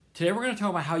Today we're going to talk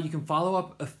about how you can follow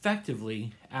up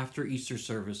effectively after Easter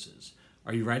services.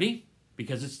 Are you ready?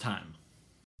 Because it's time.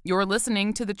 You're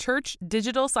listening to the Church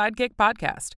Digital Sidekick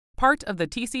Podcast, part of the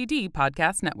TCD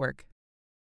Podcast Network.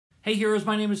 Hey heroes,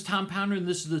 my name is Tom Pounder and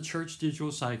this is the Church Digital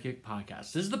Sidekick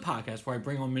Podcast. This is the podcast where I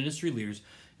bring on ministry leaders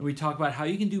and we talk about how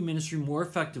you can do ministry more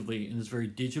effectively in this very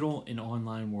digital and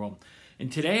online world.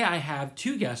 And today I have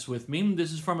two guests with me.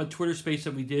 This is from a Twitter space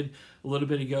that we did a little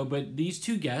bit ago, but these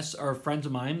two guests are friends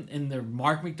of mine, and they're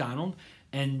Mark McDonald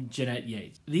and Jeanette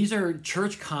Yates. These are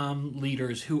church comm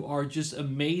leaders who are just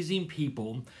amazing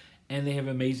people, and they have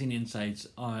amazing insights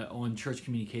on church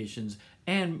communications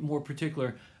and more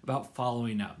particular about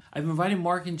following up. I've invited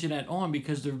Mark and Jeanette on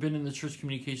because they've been in the church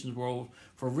communications world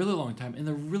for a really long time, and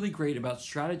they're really great about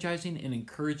strategizing and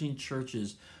encouraging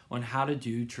churches on how to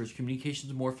do church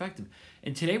communications more effective.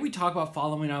 And today we talk about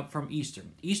following up from Easter.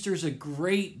 Easter is a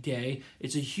great day.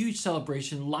 It's a huge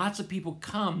celebration. Lots of people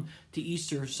come to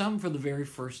Easter, some for the very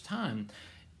first time.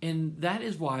 And that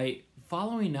is why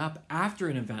following up after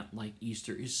an event like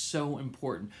Easter is so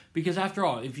important. Because after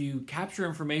all, if you capture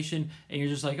information and you're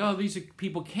just like, oh, these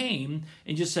people came,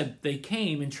 and just said they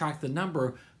came and track the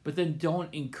number, but then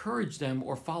don't encourage them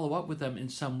or follow up with them in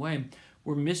some way,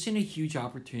 we're missing a huge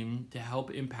opportunity to help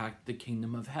impact the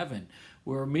kingdom of heaven.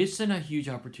 We're missing a huge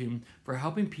opportunity for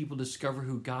helping people discover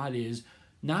who God is,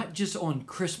 not just on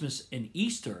Christmas and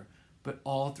Easter, but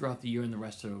all throughout the year and the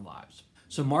rest of their lives.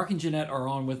 So Mark and Jeanette are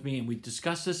on with me, and we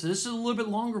discussed this. This is a little bit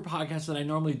longer podcast than I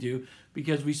normally do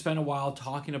because we spent a while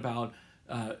talking about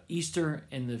Easter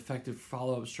and the effective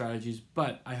follow-up strategies,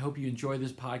 but I hope you enjoy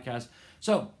this podcast.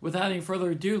 So without any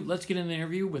further ado, let's get in the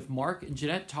interview with Mark and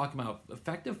Jeanette talking about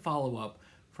effective follow-up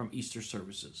from Easter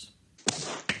services.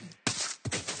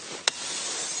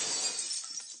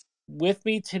 With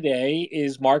me today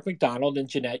is Mark McDonald and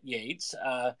Jeanette Yates.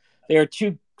 They are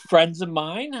two friends of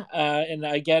mine, and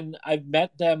again, I've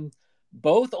met them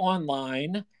both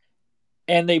online,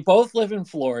 and they both live in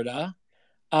Florida.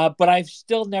 But I've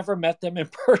still never met them in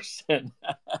person.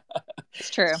 It's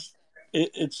true.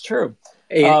 It's true.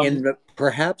 And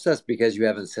perhaps that's because you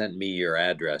haven't sent me your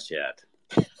address yet.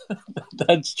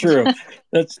 That's true.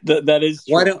 That is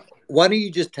true. Why don't you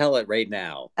just tell it right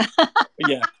now?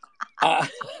 Yeah.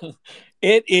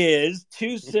 It is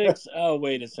 26. Oh,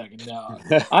 wait a second. No,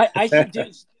 I should do.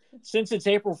 Since it's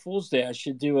April Fool's Day, I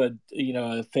should do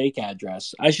a fake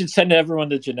address. I should send everyone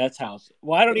to Jeanette's house.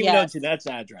 Well, I don't even know Jeanette's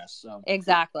address. So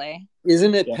exactly.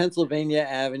 Isn't it Pennsylvania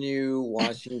Avenue,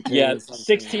 Washington? Yeah,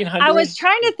 1600. I was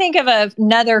trying to think of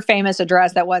another famous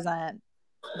address that wasn't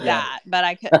that, but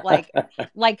I could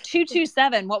like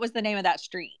 227. What was the name of that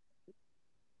street?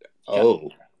 Oh,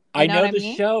 I know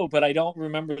the show, but I don't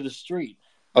remember the street.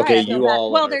 Okay, right, you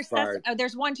all. Well, there's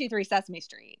 123 Sesame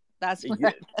Street. That's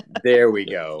where... There we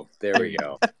go.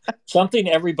 Something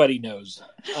everybody knows.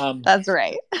 That's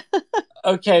right.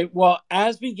 Okay, well,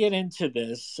 as we get into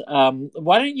this,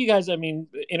 why don't you guys,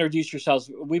 introduce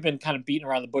yourselves? We've been kind of beating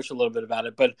around the bush a little bit about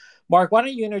it, but Mark, why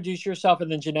don't you introduce yourself,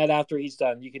 and then Jeanette, after he's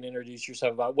done, you can introduce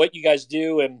yourself about what you guys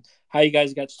do and how you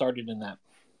guys got started in that.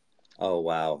 Oh,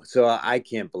 wow. So I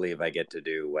can't believe I get to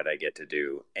do what I get to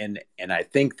do. And I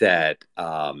think that,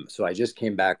 so I just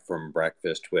came back from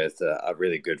breakfast with a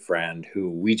really good friend who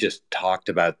we just talked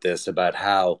about this, about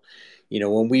how,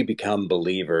 when we become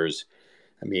believers,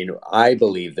 I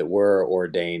believe that we're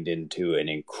ordained into an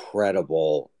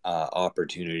incredible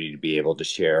opportunity to be able to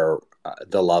share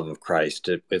the love of Christ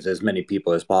with as many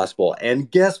people as possible.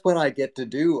 And guess what I get to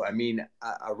do?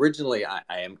 Originally I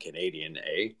am Canadian,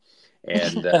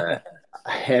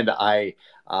 And I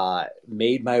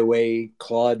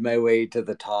clawed my way to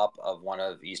the top of one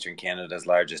of Eastern Canada's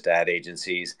largest ad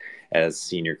agencies as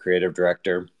senior creative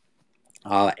director.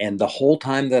 And the whole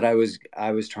time that I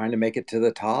was trying to make it to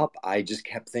the top, I just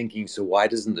kept thinking, so why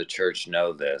doesn't the church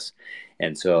know this?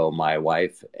 And so my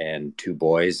wife and two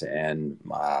boys and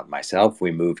myself,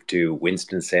 we moved to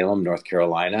Winston-Salem, North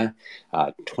Carolina,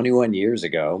 21 years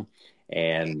ago.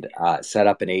 And set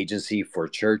up an agency for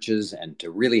churches and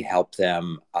to really help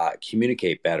them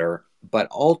communicate better, but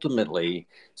ultimately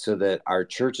so that our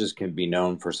churches can be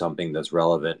known for something that's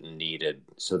relevant and needed,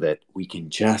 so that we can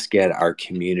just get our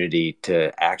community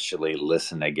to actually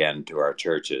listen again to our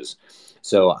churches.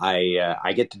 So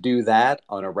I get to do that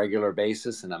on a regular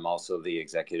basis, and I'm also the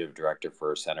executive director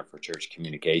for Center for Church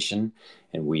Communication,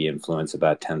 and we influence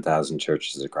about 10,000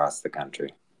 churches across the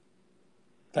country.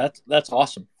 That's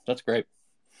awesome. That's great.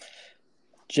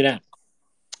 Jeanette.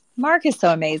 Mark is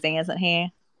so amazing, isn't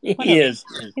he? He is.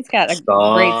 He's got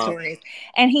great stories.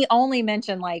 And he only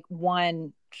mentioned like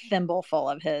one thimbleful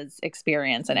of his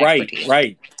experience and expertise.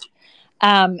 Right.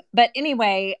 But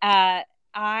anyway,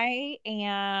 I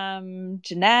am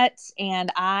Jeanette,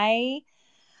 and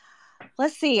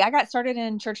let's see, I got started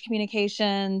in church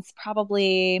communications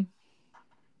probably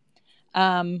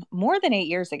more than 8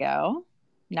 years ago,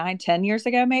 9, 10 years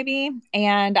ago, maybe.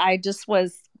 And I just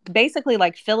was basically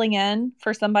like filling in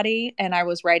for somebody, and I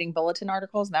was writing bulletin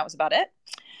articles, and that was about it.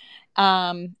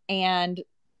 And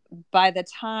by the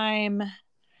time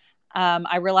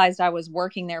I realized I was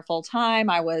working there full time,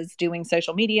 I was doing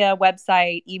social media,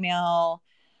 website, email,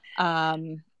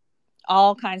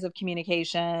 all kinds of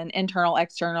communication, internal,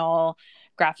 external,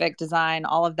 graphic design,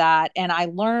 all of that. And I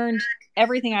learned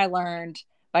everything I learned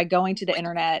by going to the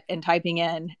internet and typing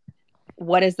in,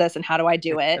 what is this and how do I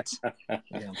do it?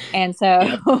 Yeah. And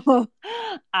so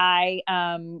I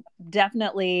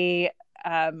definitely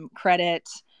credit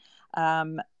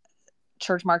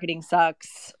Church Marketing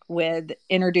Sucks with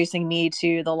introducing me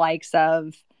to the likes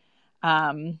of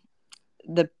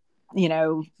the,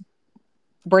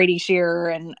 Brady Shearer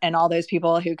and all those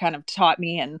people who kind of taught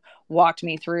me and walked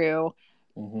me through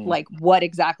like what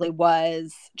exactly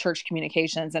was church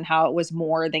communications and how it was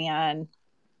more than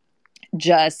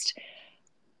just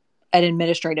an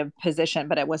administrative position,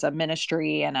 but it was a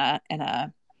ministry and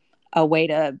a way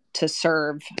to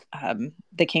serve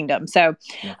the kingdom. So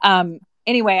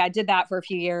anyway, I did that for a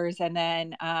few years, and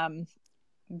then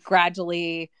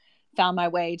gradually found my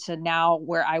way to now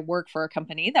where I work for a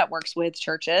company that works with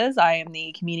churches. I am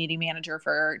the community manager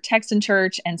for Texan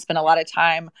Church, and spend a lot of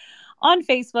time on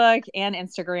Facebook and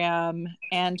Instagram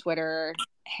and Twitter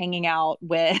hanging out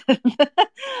with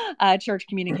church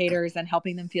communicators and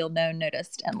helping them feel known,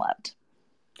 noticed, and loved.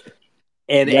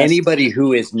 And anybody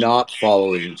who is not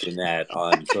following Jeanette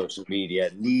on social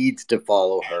media needs to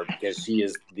follow her, because she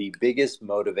is the biggest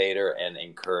motivator and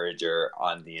encourager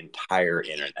on the entire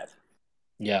internet.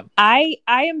 Yeah. I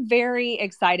am very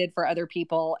excited for other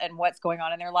people and what's going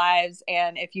on in their lives.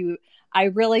 And I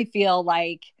really feel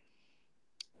like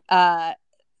that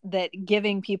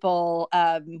giving people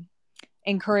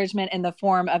encouragement in the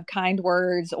form of kind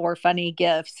words or funny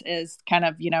gifts is kind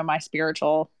of, my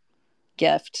spiritual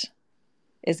gift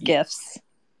is gifts.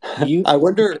 I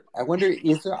wonder,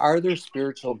 are there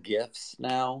spiritual gifts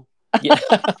now? Yeah.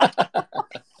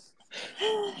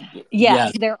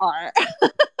 Yes, there are.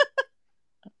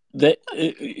 The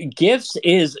gifts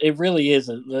really is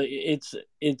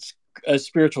it's a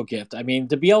spiritual gift. I mean,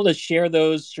 to be able to share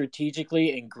those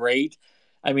strategically and great,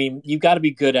 I mean, you've got to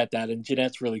be good at that, and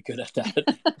Jeanette's really good at that.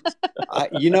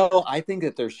 I think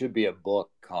that there should be a book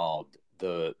called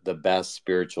the best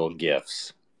spiritual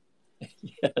gifts.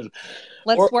 Yes.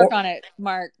 Let's work on it,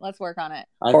 Mark. Let's work on it.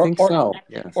 I think so.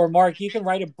 Yes. Or Mark, you can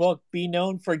write a book, Be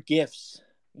Known for Gifts.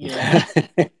 There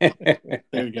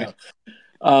you go.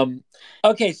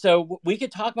 Okay, so we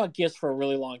could talk about gifts for a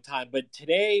really long time, but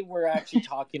today we're actually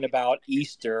talking about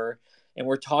Easter, and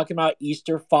we're talking about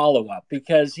Easter follow-up,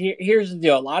 because here's the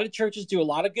deal. A lot of churches do a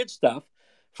lot of good stuff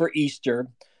for Easter,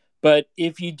 but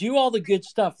if you do all the good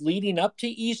stuff leading up to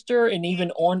Easter and even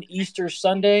on Easter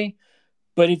Sunday,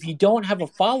 but if you don't have a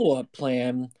follow-up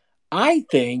plan, I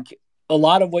think a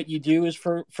lot of what you do is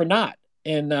for naught.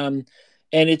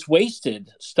 And it's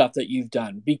wasted stuff that you've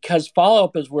done, because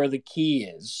follow-up is where the key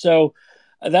is. So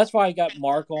that's why I got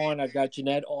Mark on. I've got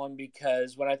Jeanette on,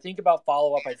 because when I think about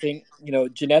follow-up, I think,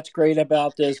 Jeanette's great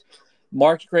about this.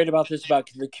 Mark's great about this, about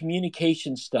the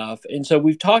communication stuff. And so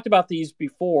we've talked about these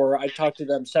before. I talked to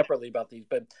them separately about these,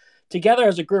 but together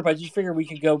as a group, I just figured we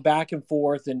could go back and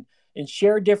forth and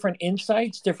share different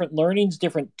insights, different learnings,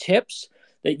 different tips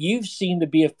that you've seen to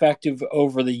be effective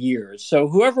over the years. So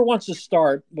whoever wants to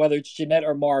start, whether it's Jeanette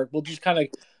or Mark, we'll just kind of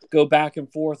go back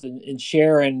and forth and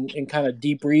share and kind of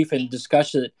debrief and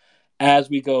discuss it as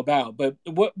we go about. But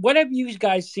what have you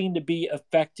guys seen to be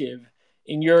effective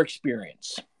in your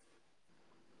experience?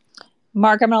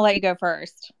 Mark, I'm going to let you go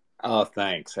first. Oh,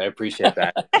 thanks. I appreciate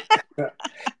that.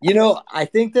 I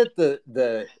think that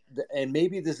the and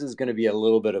maybe this is going to be a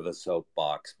little bit of a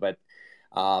soapbox, but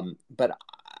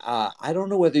I don't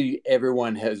know whether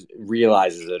everyone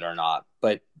realizes it or not,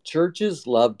 but churches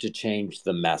love to change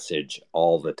the message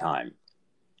all the time.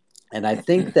 And I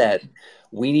think that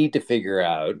we need to figure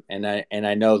out, and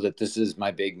I know that this is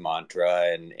my big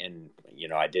mantra, and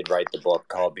I did write the book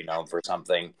called Be Known for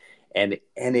Something. And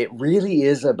it really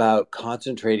is about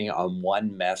concentrating on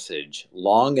one message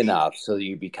long enough so that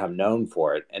you become known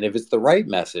for it. And if it's the right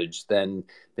message, then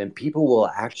people will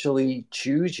actually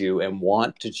choose you and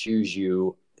want to choose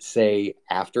you, say,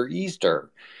 after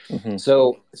Easter. Mm-hmm.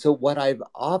 So what I've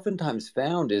oftentimes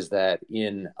found is that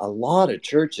in a lot of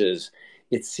churches,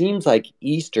 it seems like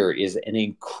Easter is an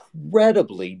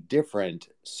incredibly different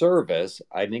service,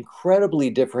 an incredibly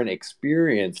different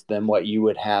experience than what you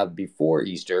would have before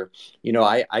Easter.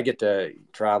 I get to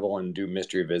travel and do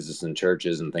mystery visits in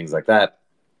churches and things like that.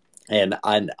 And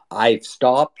I've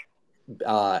stopped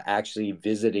actually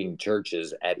visiting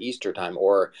churches at Easter time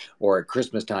or at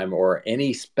Christmas time or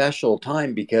any special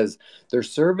time, because their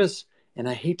service, and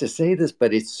I hate to say this,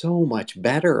 but it's so much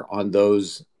better on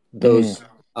those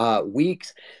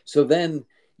weeks. So then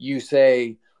you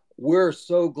say, we're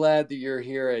so glad that you're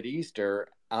here at Easter.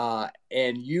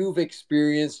 And you've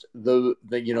experienced the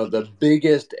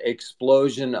biggest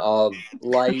explosion of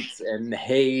lights and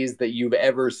haze that you've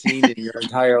ever seen in your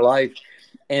entire life.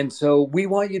 And so we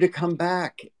want you to come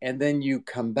back. And then you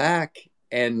come back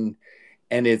and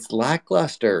it's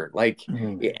lackluster. Like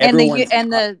everyone's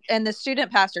and the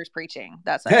student pastor's preaching.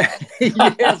 That's it.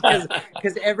 yes,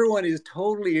 because everyone is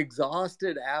totally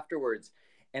exhausted afterwards.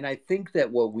 And I think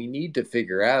that what we need to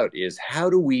figure out is how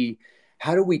do we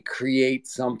create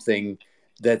something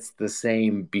that's the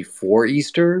same before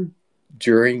Easter,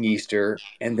 during Easter,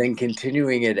 and then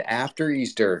continuing it after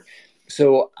Easter.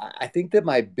 So I think that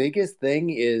my biggest thing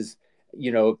is,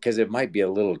 because it might be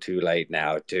a little too late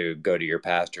now to go to your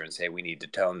pastor and say we need to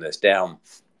tone this down.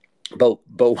 But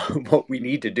what we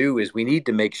need to do is we need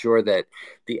to make sure that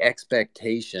the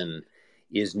expectation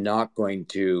is not going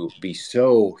to be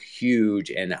so huge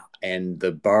and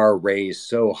the bar raised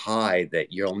so high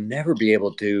that you'll never be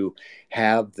able to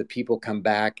have the people come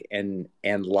back and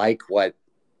like what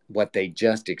they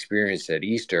just experienced at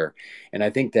Easter. And I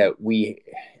think that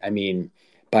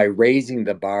by raising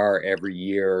the bar every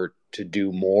year to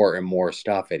do more and more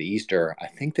stuff at Easter, I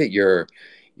think that you're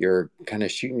kind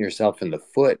of shooting yourself in the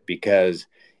foot, because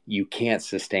you can't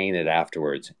sustain it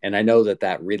afterwards. And I know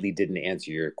that really didn't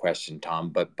answer your question, Tom,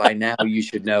 but by now you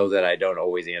should know that I don't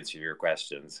always answer your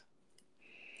questions.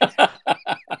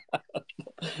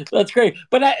 That's great.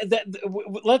 But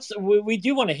we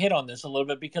do want to hit on this a little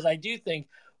bit, because I do think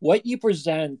what you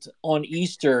present on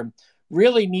Easter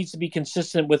really needs to be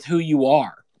consistent with who you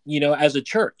are, as a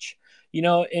church.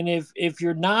 And if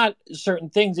you're not certain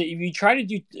things, if you try to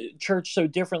do church so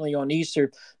differently on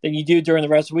Easter than you do during the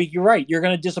rest of the week, you're right. You're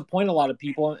going to disappoint a lot of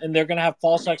people, and they're going to have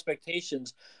false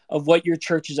expectations of what your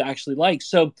church is actually like.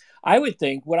 So I would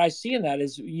think what I see in that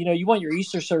is, you want your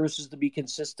Easter services to be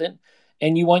consistent,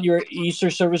 and you want your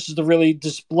Easter services to really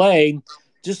display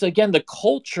just, again, the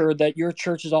culture that your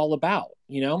church is all about,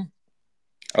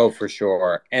 Oh, for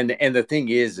sure. And the thing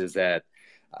is that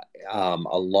a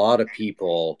lot of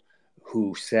people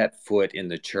who set foot in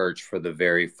the church for the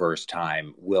very first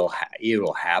time it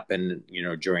will happen,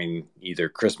 during either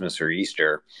Christmas or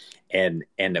Easter. And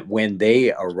when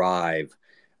they arrive,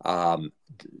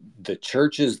 the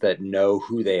churches that know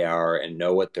who they are and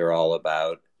know what they're all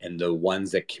about, and the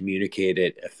ones that communicate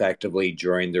it effectively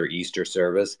during their Easter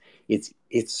service, it's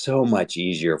so much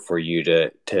easier for you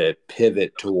to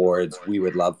pivot towards, we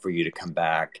would love for you to come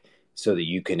back so that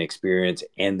you can experience,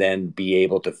 and then be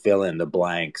able to fill in the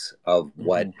blanks of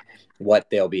what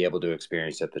they'll be able to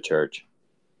experience at the church.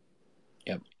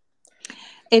 Yep.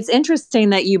 It's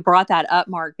interesting that you brought that up,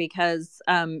 Mark, because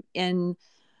in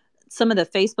some of the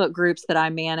Facebook groups that I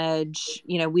manage,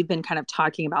 we've been kind of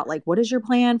talking about, like, what is your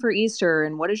plan for Easter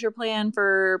and what is your plan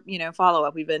for,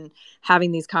 follow-up? We've been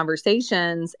having these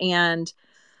conversations, and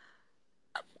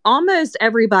almost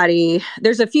everybody,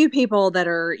 there's a few people that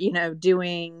are,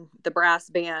 doing the brass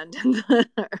band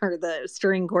or the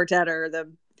string quartet, or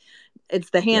it's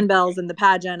the handbells and the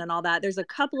pageant and all that. There's a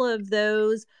couple of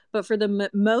those, but for the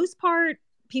most part,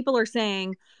 people are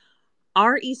saying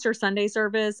our Easter Sunday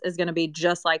service is going to be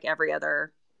just like every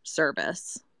other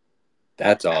service.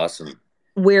 That's awesome.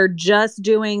 We're just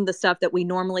doing the stuff that we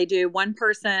normally do. One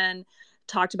person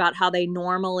talked about how they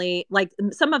normally, like,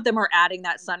 some of them are adding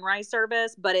that sunrise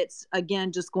service, but it's,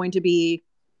 again, just going to be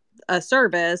a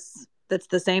service that's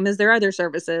the same as their other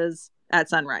services at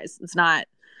sunrise. It's not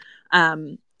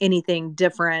anything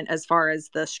different as far as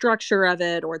the structure of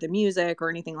it or the music or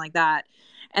anything like that.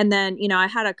 And then,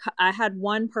 I had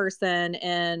one person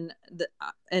in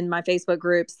my Facebook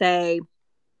group say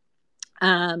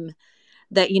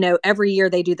that, every year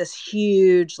they do this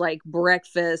huge, like,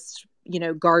 breakfast,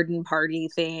 garden party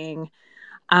thing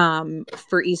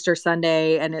for Easter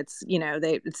Sunday, and it's,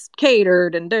 it's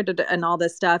catered and all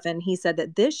this stuff. And he said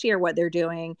that this year what they're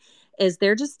doing is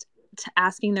they're just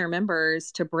asking their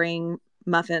members to bring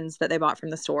muffins that they bought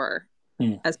from the store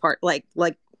as part, like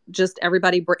just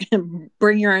everybody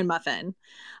bring your own muffin.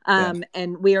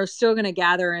 And we are still going to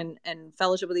gather and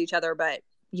fellowship with each other, but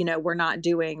we're not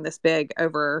doing this big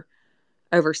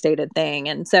overstated thing.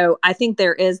 And so I think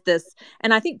there is this,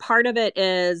 and I think part of it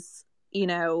is you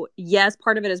know, yes,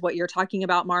 part of it is what you're talking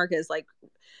about, Mark, is like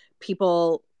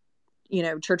people, you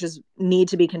know, churches need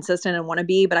to be consistent and want to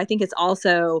be, but I think it's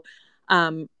also,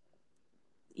 you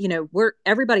know,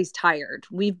 everybody's tired.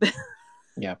 We've been,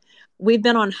 we've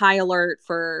been on high alert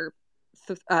for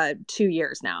 2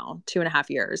 years now, 2.5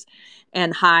 years,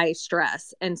 and high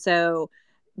stress. And so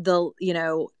you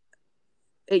know,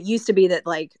 it used to be that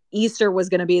like Easter was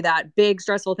going to be that big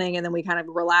stressful thing. And then we kind of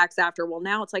relax after. Well,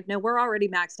 now it's like, no, we're already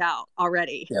maxed out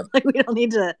already. Yep. Like we don't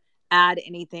need to add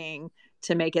anything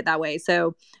to make it that way.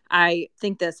 So I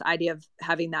think this idea of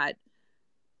having that,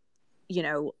 you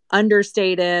know,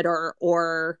 understated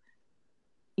or,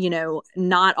 you know,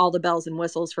 not all the bells and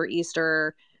whistles for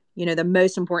Easter, you know, the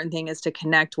most important thing is to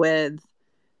connect with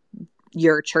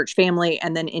your church family.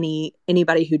 And then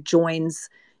anybody who joins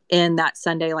in that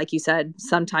Sunday, like you said,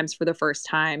 sometimes for the first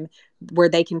time, where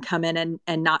they can come in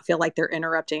and not feel like they're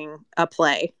interrupting a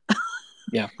play.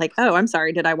 Yeah. Like, oh, I'm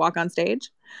sorry. Did I walk on stage?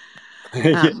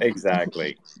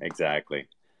 Exactly.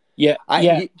 Yeah.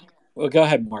 Well, go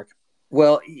ahead, Mark.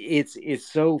 Well, it's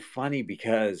so funny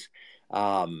because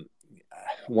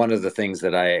one of the things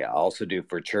that I also do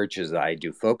for churches, I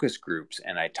do focus groups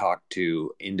and I talk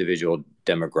to individual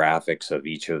demographics of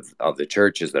each of the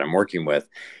churches that I'm working with.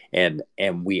 And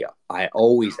I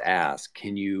always ask,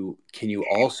 can you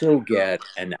also get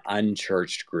an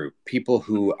unchurched group, people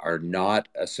who are not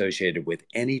associated with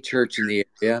any church in the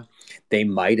area? They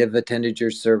might have attended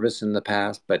your service in the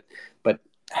past, but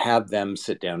have them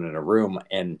sit down in a room.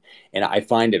 And I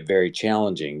find it very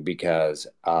challenging because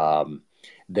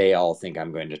they all think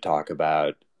I'm going to talk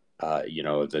about, you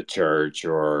know, the church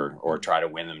or try to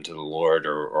win them to the Lord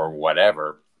or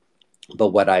whatever. But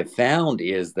what I've found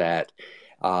is that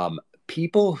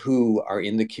people who are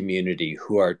in the community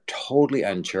who are totally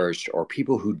unchurched, or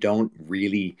people who don't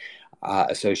really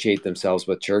associate themselves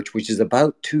with church, which is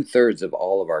about 2/3 of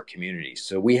all of our communities.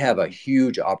 So we have a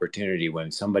huge opportunity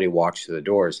when somebody walks through the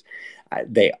doors.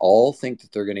 They all think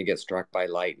that they're going to get struck by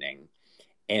lightning.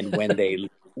 And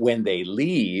when they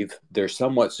leave, they're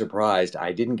somewhat surprised.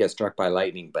 I didn't get struck by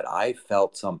lightning, but I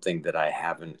felt something that I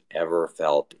haven't ever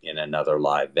felt in another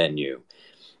live venue.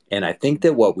 And I think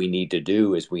that what we need to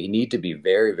do is we need to be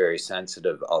very, very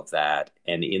sensitive of that.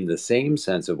 And in the same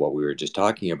sense of what we were just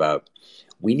talking about,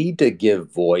 we need to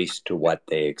give voice to what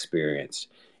they experienced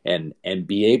and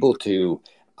be able to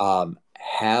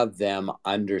have them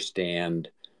understand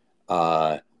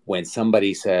when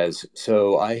somebody says,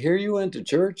 so I hear you went to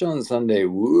church on Sunday.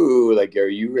 Woo, like, are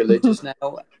you religious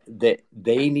now? That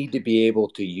they need to be able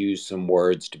to use some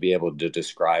words to be able to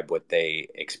describe what they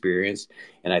experienced.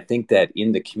 And I think that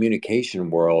in the communication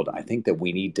world, I think that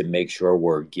we need to make sure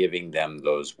we're giving them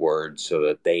those words so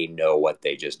that they know what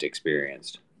they just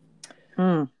experienced.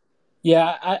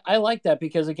 Yeah, I like that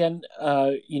because again,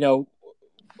 you know,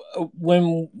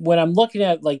 when I'm looking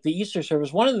at like the Easter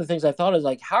service, one of the things I thought is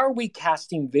like, how are we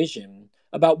casting vision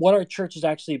about what our church is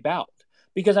actually about?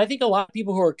 Because I think a lot of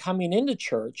people who are coming into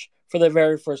church for the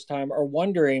very first time are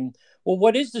wondering, well,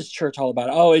 what is this church all about?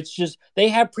 Oh, it's just they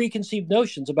have preconceived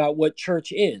notions about what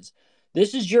church is.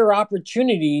 This is your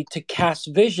opportunity to cast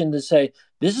vision to say,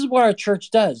 this is what our church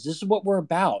does. This is what we're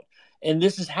about. And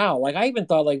this is how. Like, I even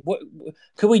thought, like, what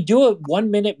could we do a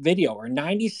 1-minute video or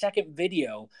 90-second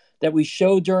video that we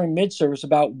show during mid-service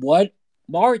about what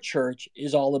our church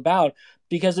is all about?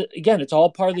 Because, again, it's all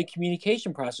part of the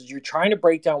communication process. You're trying to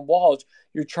break down walls.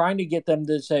 You're trying to get them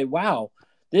to say, wow,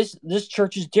 this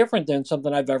church is different than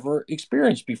something I've ever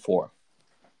experienced before.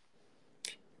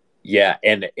 Yeah,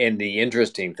 and the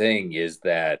interesting thing is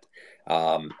that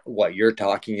what you're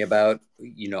talking about,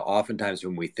 you know, oftentimes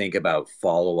when we think about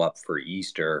follow-up for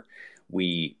Easter,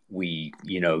 we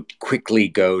you know, quickly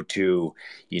go to,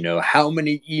 you know, how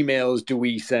many emails do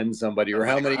we send somebody, or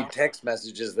how many text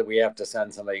messages that we have to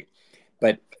send somebody.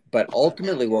 But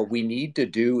ultimately what we need to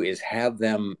do is have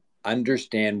them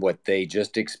understand what they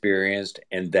just experienced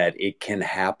and that it can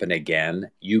happen again.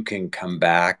 You can come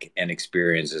back and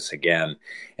experience this again.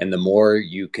 And the more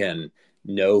you can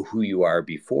know who you are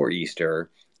before Easter,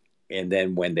 and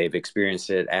then when they've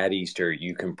experienced it at Easter,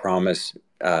 you can promise,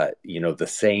 you know, the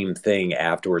same thing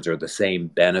afterwards or the same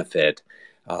benefit.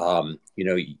 You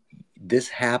know, this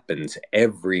happens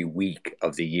every week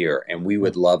of the year, and we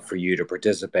would love for you to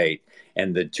participate.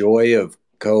 And the joy of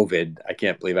COVID, I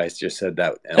can't believe I just said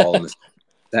that all in the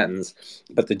sentence,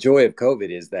 but the joy of COVID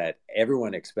is that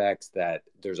everyone expects that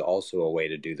there's also a way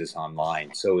to do this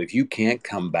online. So if you can't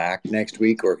come back next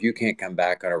week, or if you can't come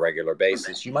back on a regular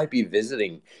basis, you might be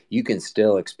visiting, you can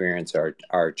still experience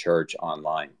our church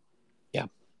online. Yeah.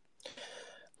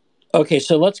 Okay,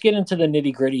 so let's get into the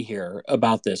nitty gritty here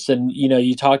about this. And,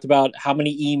 you talked about how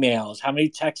many emails, how many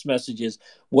text messages,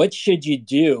 what should you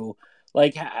do?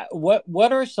 Like,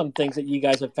 what are some things that you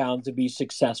guys have found to be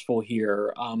successful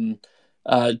here,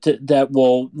 that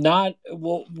will not,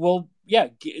 yeah,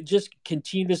 just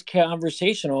continue this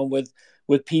conversation on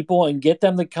with people and get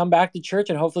them to come back to church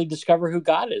and hopefully discover who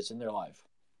God is in their life.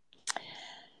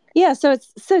 Yeah. So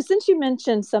since you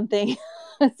mentioned something,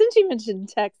 since you mentioned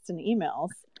texts and emails,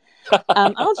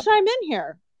 I'll chime in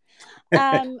here.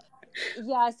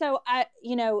 Yeah. So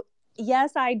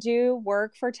yes, I do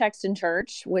work for Text in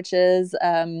Church, which is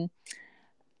a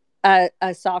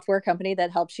software company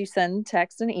that helps you send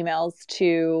texts and emails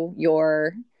to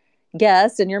your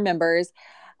guests and your members.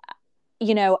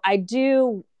 I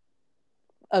do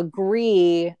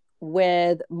agree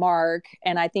with Mark,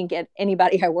 and I think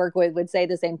anybody I work with would say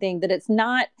the same thing,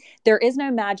 that there is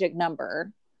no magic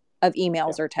number of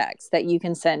emails or texts that you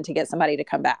can send to get somebody to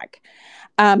come back.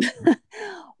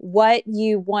 What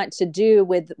you want to do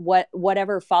with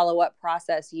whatever follow-up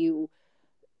process you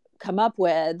come up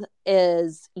with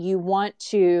is you want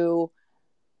to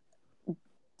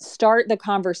start the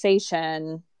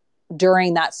conversation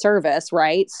during that service,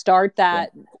 right? Start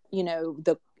that,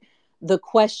 the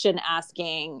question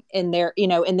asking in their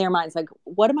minds, like,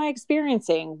 what am I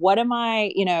experiencing? What am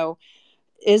I,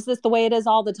 is this the way it is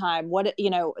all the time?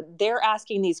 They're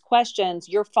asking these questions.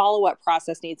 Your follow-up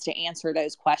process needs to answer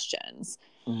those questions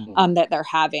that they're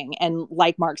having. And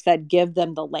like Mark said, give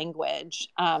them the language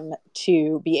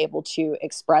to be able to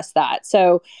express that.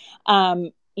 So,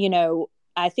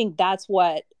 I think that's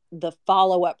what the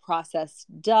follow-up process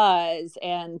does.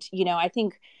 And, I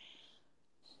think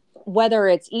whether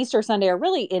it's Easter Sunday or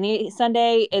really any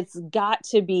Sunday, it's got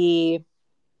to be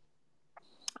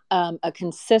a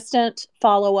consistent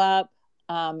follow-up.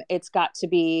 It's got to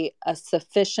be a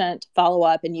sufficient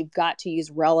follow-up, and you've got to use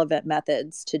relevant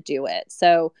methods to do it.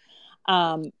 So,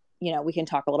 we can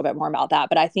talk a little bit more about that,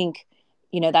 but I think,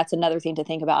 that's another thing to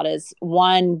think about is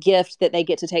one gift that they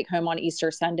get to take home on Easter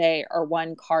Sunday, or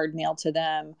one card mailed to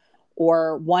them,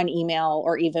 or one email,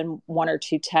 or even one or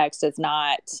two texts is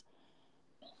not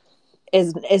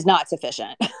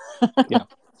sufficient. Yeah.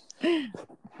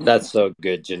 That's so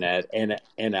good, Jeanette. And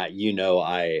I mean,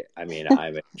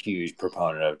 I'm a huge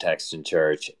proponent of Text in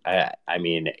Church. I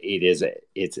mean,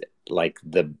 it's like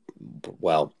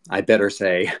I better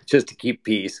say, just to keep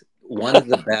peace, one of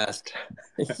the best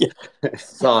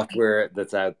software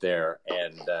that's out there.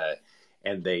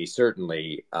 And they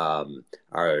certainly are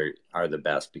the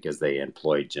best because they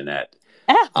employ Jeanette.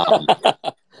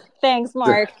 Thanks,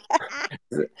 Mark.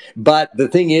 But the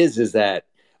thing is that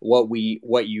what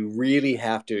you really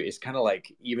have to is kind of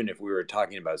like, even if we were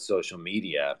talking about social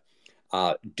media,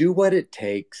 do what it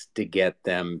takes to get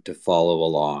them to follow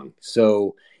along.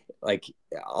 So, like,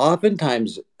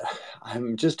 oftentimes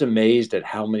I'm just amazed at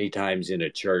how many times in a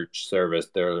church service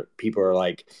people are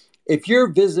like, if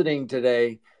you're visiting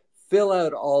today, fill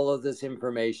out all of this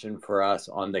information for us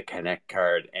on the Connect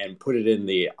card and put it in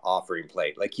the offering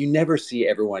plate. Like, you never see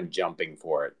everyone jumping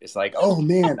for it. It's like, oh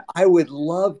man, I would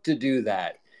love to do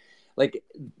that. Like,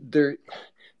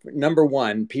 number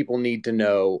one, people need to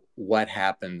know what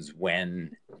happens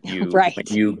when you right. when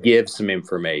you give some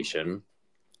information.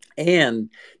 And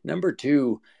number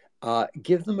two,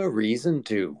 give them a reason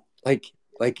to like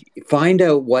find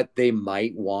out what they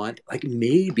might want. Like,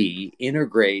 maybe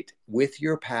integrate with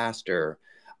your pastor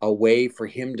a way for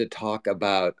him to talk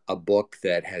about a book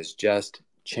that has just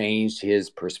changed his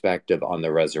perspective on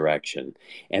the resurrection.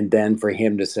 And then for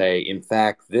him to say, in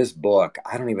fact, this book,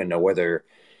 I don't even know whether,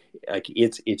 like,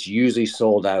 it's usually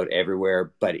sold out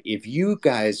everywhere, but if you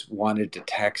guys wanted to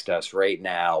text us right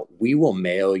now, we will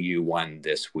mail you one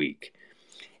this week.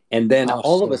 And then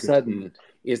all of a sudden,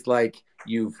 it's like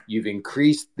you've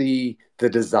increased the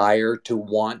desire to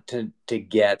want to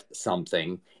get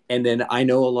something. And then I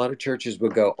know a lot of churches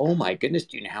would go, oh my goodness,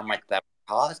 do you know how much that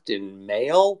cost in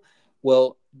mail?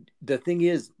 Well, the thing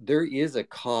is, there is a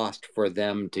cost for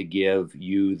them to give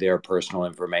you their personal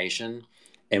information.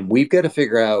 And we've got to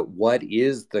figure out what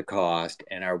is the cost,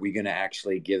 and are we going to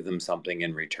actually give them something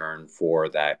in return for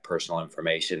that personal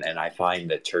information? And I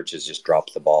find that churches just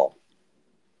drop the ball.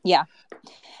 Yeah.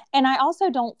 And I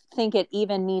also don't think it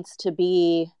even needs to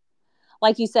be,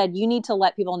 like you said, you need to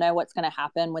let people know what's going to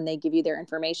happen when they give you their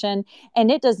information. And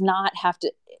it does not have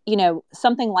to,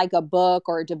 something like a book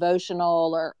or a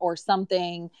devotional or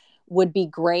something would be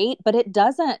great, but it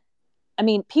doesn't. I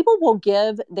mean, people will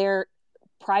give their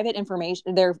private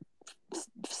information, their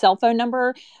cell phone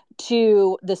number,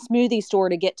 to the smoothie store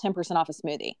to get 10% off a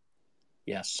smoothie.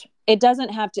 Yes. It doesn't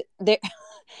have to.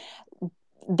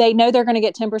 they know they're going to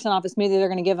get 10% off a smoothie, they're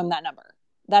going to give them that number.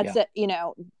 That's Yeah.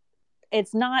 it.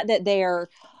 It's not that they're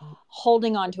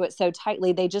holding on to it so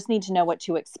tightly. They just need to know what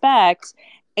to expect.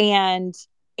 And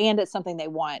it's something they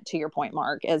want, to your point,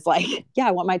 Mark, is like, yeah,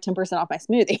 I want my 10% off my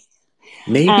smoothie.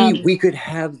 Maybe we could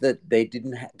have that. They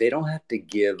don't have to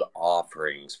give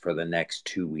offerings for the next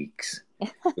 2 weeks.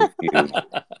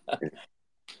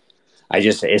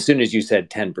 As soon as you said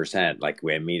 10%, like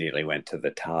we immediately went to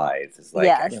the tithes. It's like,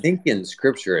 yes. I think in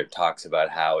scripture, it talks about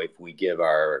how if we give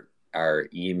our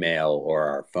email or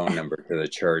our phone number to the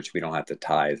church, we don't have to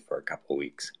tithe for a couple of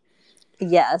weeks.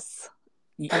 Yes.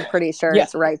 I'm pretty sure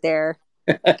it's right there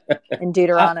in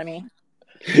Deuteronomy.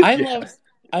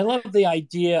 I love the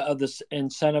idea of this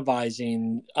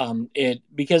incentivizing it,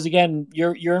 because again,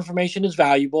 your information is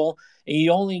valuable, and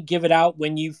you only give it out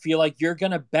when you feel like you're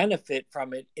going to benefit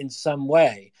from it in some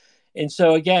way. And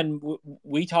so again,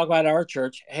 we talk about our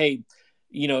church. Hey,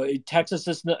 text us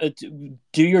this, do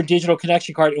your digital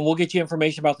connection card, and we'll get you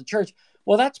information about the church.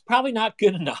 Well, that's probably not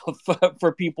good enough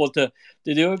for people to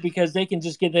do it, because they can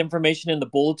just get the information in the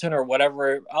bulletin or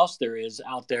whatever else there is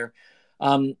out there.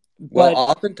 Well,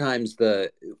 oftentimes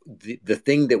the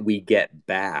thing that we get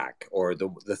back, or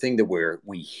the thing that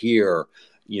we hear,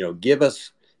 give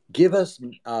us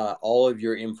all of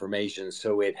your information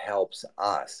so it helps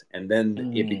us, and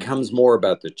then it becomes more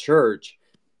about the church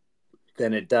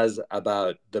than it does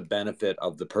about the benefit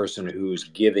of the person who's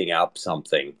giving up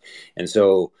something. And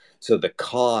so the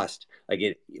cost,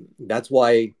 that's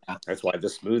why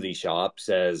the smoothie shop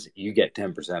says you get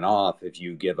 10% off if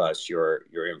you give us your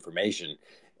information,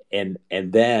 and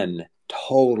then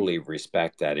totally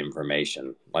respect that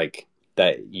information, like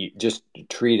that. You just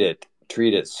treat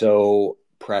it so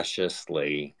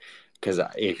preciously, because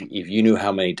if you knew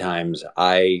how many times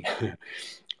I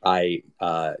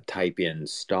type in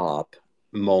stop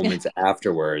moments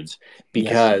afterwards,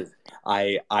 because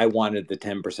I wanted the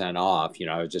 10% off.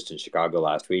 I was just in Chicago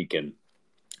last week, and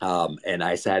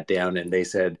I sat down, and they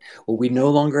said, well, we no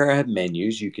longer have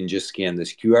menus. You can just scan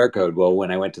this QR code. Well,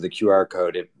 when I went to the QR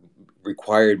code, it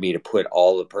required me to put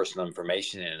all the personal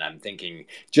information in. And I'm thinking,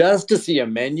 just to see a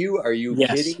menu? Are you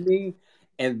kidding me?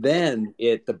 And then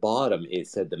at the bottom, it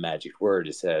said the magic word.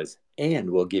 It says,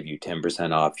 and we'll give you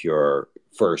 10% off your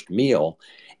first meal.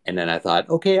 And then I thought,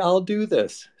 okay, I'll do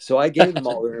this. So I gave them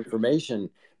all their information.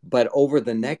 But over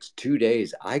the next 2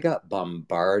 days, I got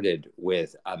bombarded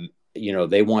with,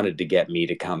 they wanted to get me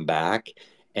to come back.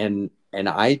 And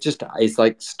it's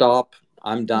like, stop,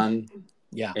 I'm done.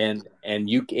 Yeah. And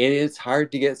it's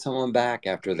hard to get someone back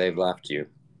after they've left you.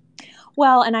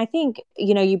 Well, and I think,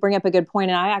 you bring up a good point,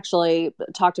 and I actually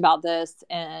talked about this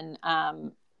in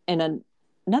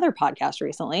another podcast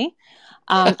recently,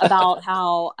 about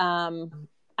how,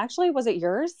 actually, was it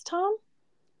yours, Tom?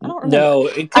 I don't remember. No,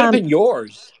 it could have been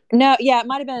yours. No, yeah, it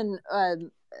might have been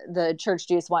the Church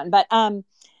Juice one, but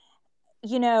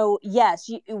yes,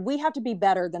 we have to be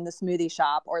better than the smoothie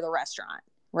shop or the restaurant,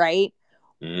 right?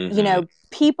 Mm-hmm.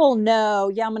 People know,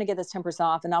 I'm going to get this 10%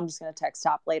 off, and I'm just going to text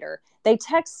stop later. They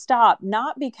text stop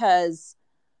not because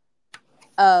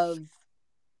of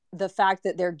the fact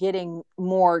that they're getting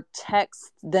more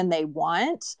texts than they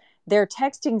want. They're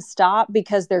texting stop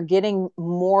because they're getting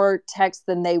more texts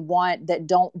than they want that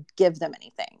don't give them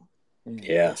anything.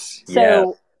 Yes.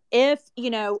 So if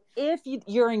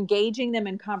you're engaging them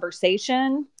in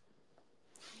conversation,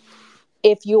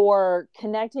 if you're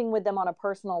connecting with them on a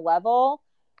personal level,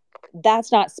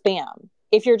 that's not spam.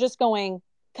 If you're just going,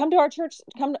 come to our church,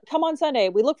 come on Sunday.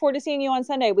 We look forward to seeing you on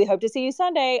Sunday. We hope to see you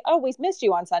Sunday. Oh, we missed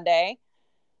you on Sunday.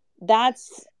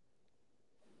 That's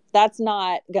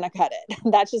not going to cut it.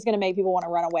 That's just going to make people want to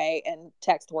run away and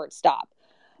text the word stop.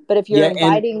 But if you're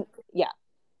inviting,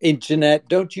 And Jeanette,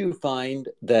 don't you find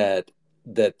that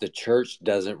the church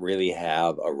doesn't really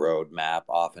have a roadmap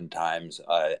oftentimes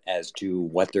as to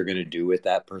what they're going to do with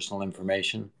that personal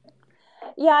information?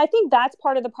 Yeah, I think that's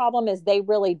part of the problem, is they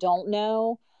really don't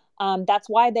know. That's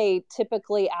why they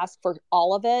typically ask for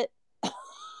all of it.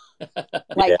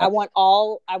 I want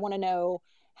to know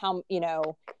how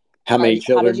many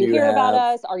children how did you hear about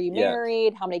us? Are you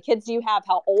married? How many kids do you have?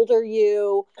 How old are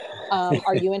you?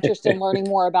 Are you interested in learning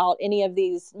more about any of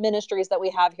these ministries that we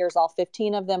have? Here's all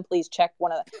 15 of them. Please check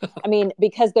one of them.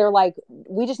 Because they're like,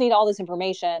 we just need all this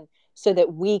information so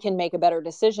that we can make a better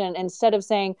decision, instead of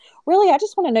saying, really, I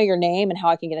just want to know your name and how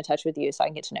I can get in touch with you so I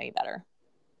can get to know you better.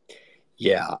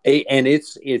 Yeah. And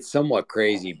it's somewhat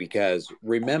crazy, because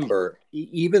remember,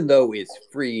 even though it's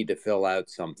free to fill out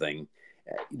something,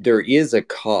 there is a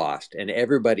cost, and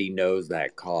everybody knows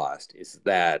that cost. It's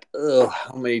that,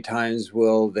 how many times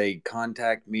will they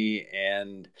contact me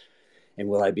and and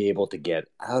will I be able to get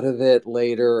out of it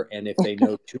later? And if they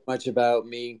know too much about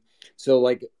me. So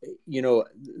like,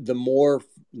 the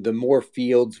more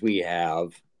fields we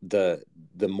have, the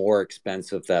more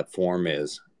expensive that form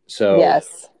is. So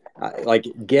Yes. like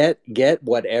get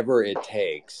whatever it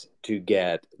takes to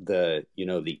get the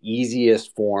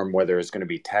easiest form, whether it's going to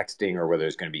be texting or whether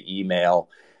it's going to be email,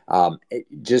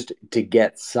 just to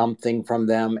get something from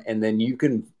them. And then you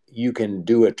can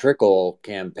do a trickle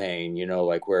campaign,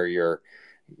 like where you're,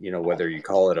 whether you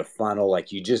call it a funnel,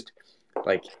 like you just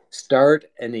like start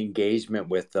an engagement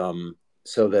with them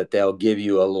so that they'll give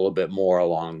you a little bit more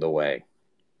along the way.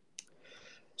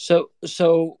 So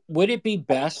would it be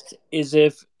best is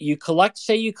if you collect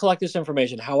this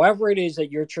information, however it is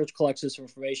that your church collects this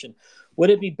information, would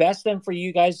it be best then for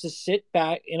you guys to sit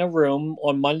back in a room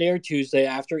on Monday or Tuesday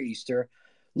after Easter,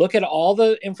 look at all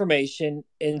the information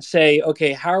and say,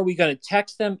 okay, how are we going to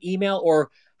text them, email, or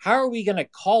how are we going to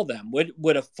call them?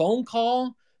 Would a phone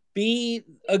call be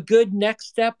a good next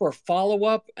step or follow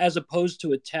up as opposed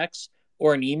to a text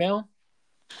or an email?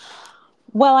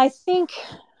 Well, I think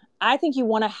you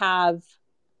want to have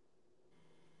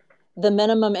the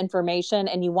minimum information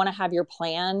and you want to have your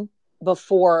plan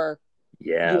before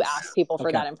you ask people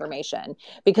for that information.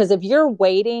 Because if you're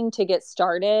waiting to get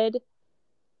started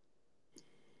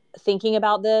thinking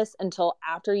about this until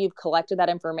after you've collected that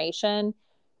information,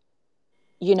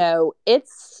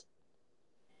 it's,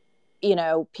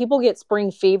 people get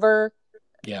spring fever.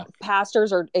 Yeah.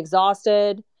 Pastors are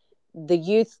exhausted. The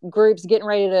youth group's getting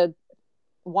ready to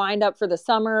wind up for the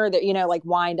summer, that like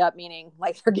wind up meaning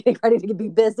like they're getting ready to be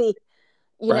busy,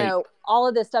 all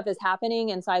of this stuff is happening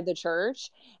inside the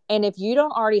church, and if you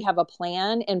don't already have a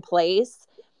plan in place,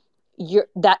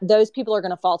 those people are going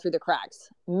to fall through the cracks.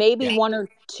 Maybe one or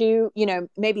two,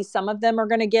 maybe some of them are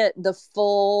going to get the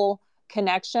full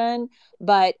connection,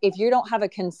 but if you don't have a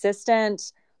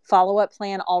consistent follow-up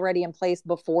plan already in place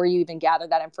before you even gather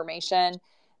that information,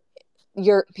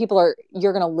 you're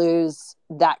going to lose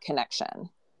that connection.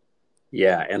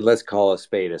 Yeah. And let's call a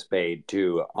spade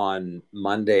too. On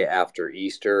Monday after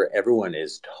Easter, everyone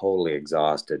is totally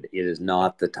exhausted. It is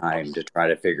not the time to try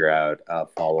to figure out a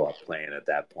follow-up plan at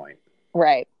that point.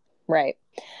 Right.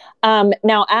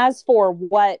 Now, as for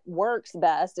what works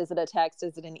best, is it a text?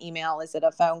 Is it an email? Is it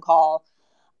a phone call?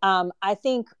 I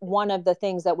think one of the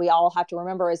things that we all have to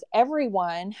remember is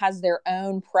everyone has their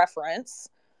own preference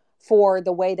for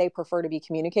the way they prefer to be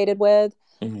communicated with,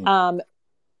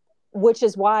 which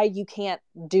is why you can't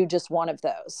do just one of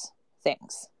those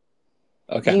things.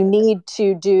 Okay. You need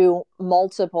to do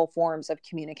multiple forms of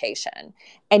communication,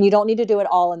 and you don't need to do it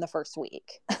all in the first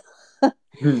week.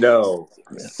 No.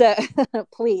 So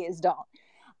please don't.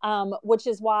 Which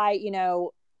is why,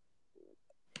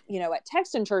 at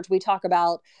Text in Church, we talk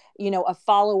about, a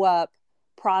follow-up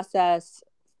process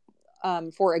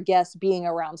for a guest being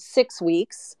around 6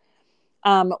 weeks.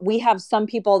 We have some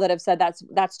people that have said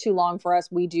that's too long for us.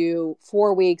 We do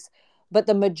 4 weeks, but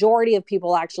the majority of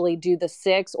people actually do the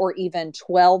 6 or even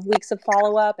 12 weeks of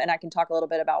follow-up. And I can talk a little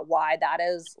bit about why that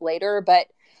is later, but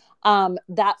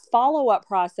that follow-up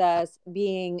process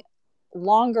being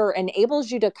longer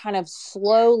enables you to kind of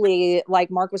slowly,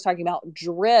 like Mark was talking about,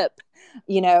 drip,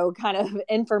 kind of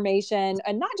information,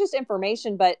 and not just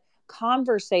information, but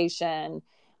conversation,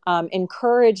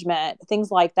 encouragement,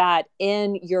 things like that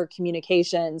in your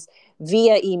communications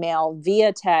via email,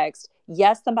 via text.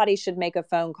 Yes, somebody should make a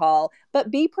phone call, but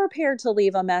be prepared to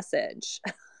leave a message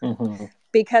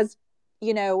because,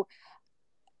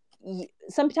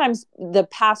 sometimes the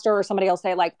pastor or somebody will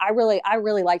say, like, I really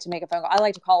like to make a phone call. I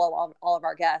like to call all of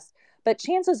our guests, but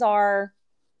chances are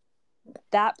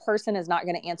that person is not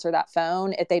going to answer that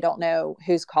phone if they don't know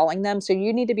who's calling them. So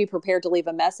you need to be prepared to leave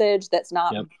a message that's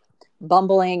not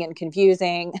bumbling and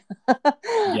confusing,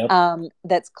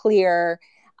 that's clear,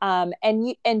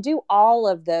 and do all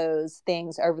of those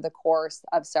things over the course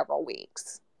of several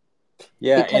weeks.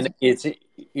 Yeah, and it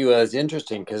was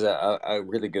interesting because a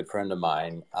really good friend of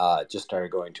mine just started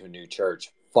going to a new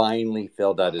church, finally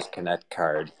filled out his Connect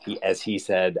card. As he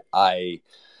said, I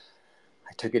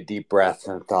took a deep breath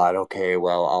and thought, okay,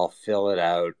 well, I'll fill it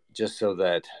out just so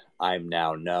that I'm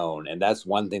now known. And that's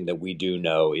one thing that we do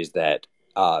know is that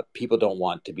people don't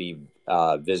want to be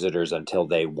visitors until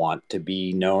they want to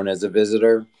be known as a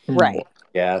visitor. Right.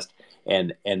 Yes.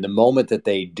 And the moment that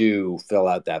they do fill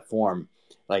out that form,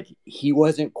 like he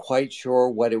wasn't quite sure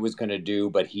what it was going to do,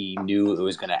 but he knew it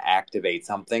was going to activate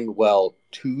something. Well,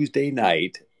 Tuesday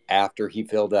night, after he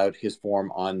filled out his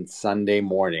form on Sunday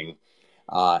morning,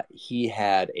 he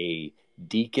had a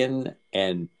deacon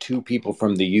and 2 people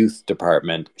from the youth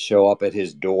department show up at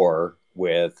his door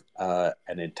with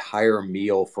an entire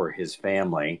meal for his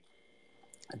family,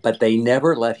 but they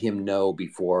never let him know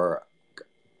before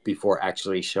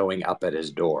actually showing up at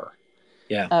his door.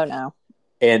 Yeah. Oh no.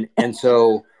 And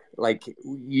so, like,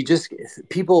 you just,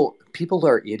 people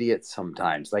are idiots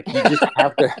sometimes. Like,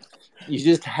 you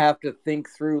just have to think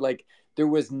through, like, there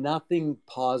was nothing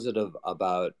positive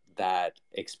about that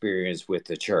experience with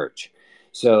the church.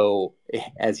 So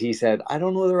as he said, I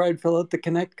don't know whether I'd fill out the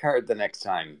Connect card the next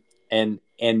time. And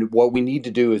what we need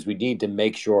to do is we need to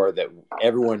make sure that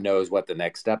everyone knows what the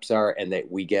next steps are and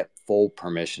that we get full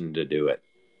permission to do it.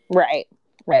 Right.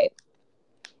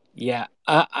 Yeah,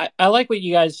 I like what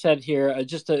you guys said here.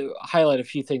 Just to highlight a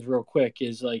few things real quick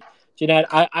is like, Jeanette,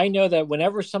 I know that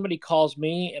whenever somebody calls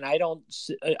me and I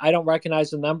don't recognize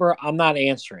the number, I'm not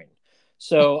answering.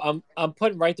 So I'm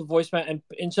putting right to voicemail,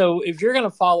 and so if you're going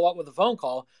to follow up with a phone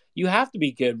call, you have to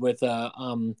be good with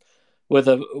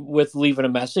with leaving a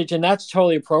message, and that's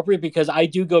totally appropriate because I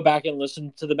do go back and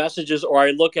listen to the messages, or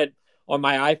I look at on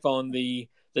my iPhone the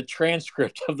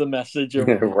transcript of the message or,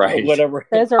 Right. or whatever.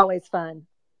 Those are always fun.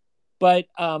 But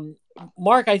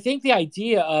Mark, I think the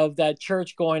idea of that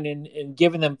church going and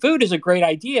giving them food is a great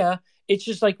idea. It's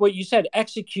just like what you said,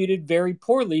 executed very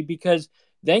poorly, because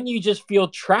then you just feel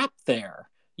trapped there.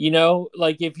 You know,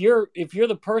 like if you're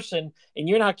the person and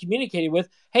you're not communicating with,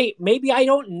 hey, maybe I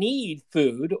don't need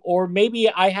food, or maybe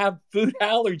I have food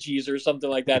allergies or something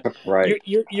like that. Right.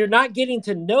 You're not getting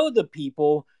to know the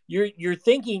people. You're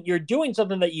thinking you're doing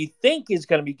something that you think is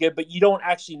going to be good, but you don't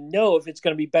actually know if it's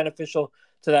going to be beneficial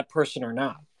to that person or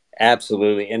not.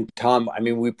 Absolutely. And Tom, I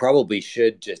mean, we probably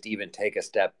should just even take a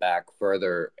step back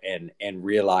further and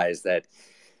realize that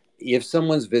if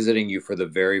someone's visiting you for the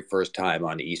very first time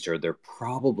on Easter, they're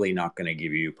probably not going to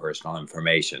give you personal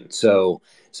information. So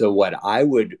what I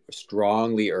would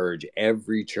strongly urge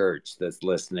every church that's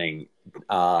listening,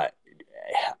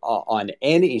 on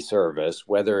any service,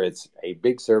 whether it's a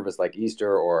big service like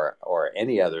Easter or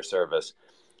any other service,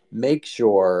 make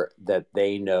sure that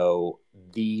they know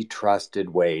the trusted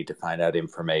way to find out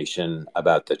information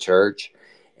about the church.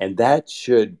 And that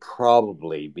should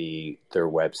probably be their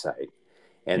website.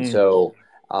 And so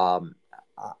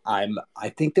I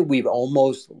think that we've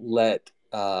almost let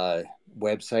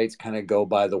websites kind of go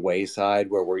by the wayside,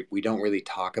 where we don't really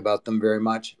talk about them very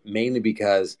much, mainly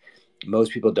because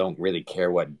most people don't really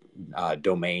care what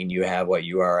domain you have, what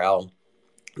URL.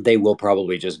 They will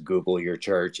probably just Google your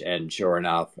church, and sure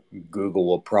enough, Google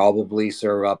will probably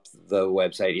serve up the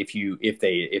website. If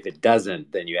it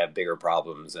doesn't, then you have bigger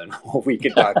problems, and we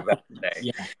could talk about today.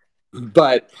 Yeah.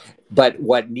 But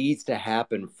what needs to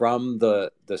happen from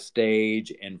the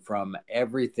stage and from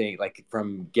everything, like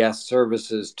from guest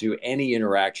services to any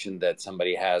interaction that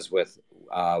somebody has with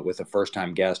a first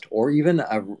time guest or even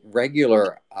a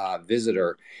regular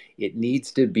visitor, it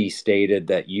needs to be stated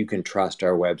that you can trust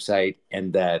our website,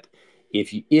 and that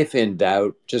if in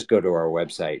doubt, just go to our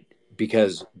website,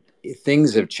 because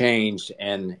things have changed.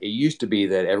 And it used to be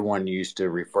that everyone used to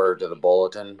refer to the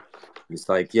bulletin. It's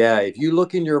like, yeah, if you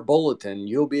look in your bulletin,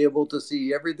 you'll be able to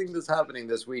see everything that's happening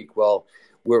this week. Well,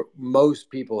 most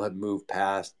people have moved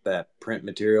past that print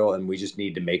material, and we just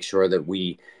need to make sure that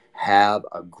we have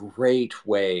a great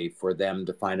way for them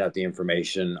to find out the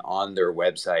information on their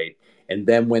website. And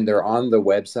then when they're on the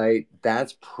website,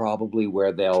 that's probably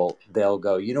where they'll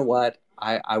go, you know what?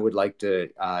 I would like to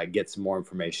get some more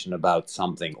information about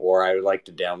something, or I would like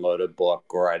to download a book,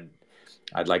 or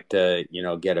I'd like to,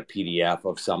 get a PDF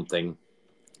of something.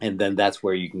 And then that's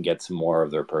where you can get some more of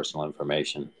their personal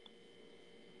information.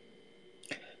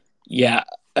 Yeah.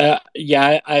 I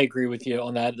agree with you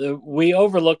on that. We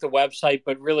overlook the website,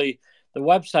 but really the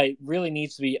website really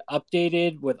needs to be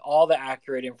updated with all the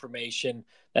accurate information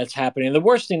that's happening. The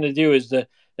worst thing to do is that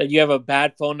you have a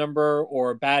bad phone number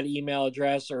or a bad email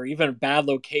address or even a bad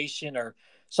location or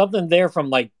something there from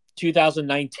like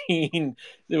 2019.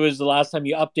 It was the last time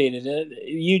you updated it.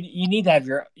 You need to have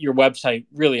your website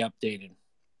really updated.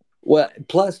 Well,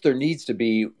 plus there needs to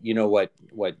be,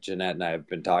 what Jeanette and I have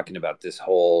been talking about, this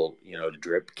whole,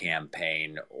 drip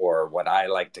campaign, or what I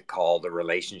like to call the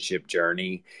relationship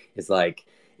journey, is like,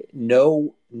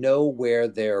 know where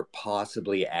they're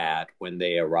possibly at when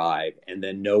they arrive, and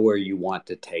then know where you want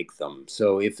to take them.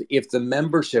 So if the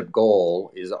membership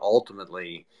goal is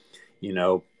ultimately,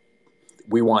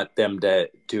 we want them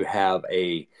to have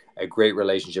a great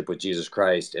relationship with Jesus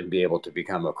Christ and be able to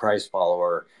become a Christ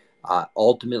follower.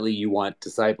 Ultimately, you want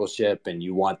discipleship, and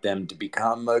you want them to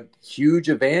become a huge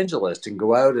evangelist and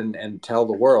go out and tell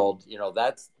the world.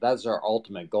 That's our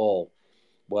ultimate goal.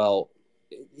 Well,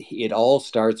 it all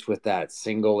starts with that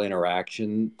single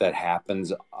interaction that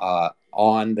happens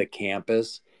on the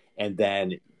campus, and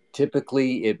then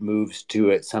typically it moves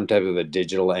to some type of a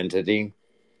digital entity.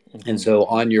 Mm-hmm. And so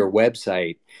on your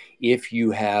website, if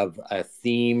you have a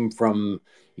theme from,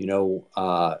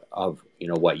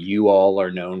 what you all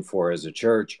are known for as a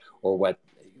church, or what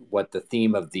the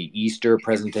theme of the Easter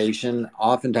presentation,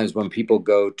 oftentimes when people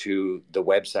go to the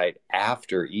website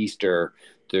after Easter,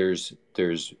 there's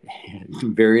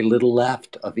very little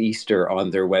left of Easter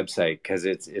on their website because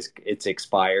it's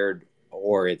expired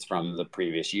or it's from the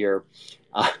previous year.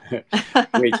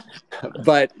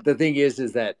 But the thing is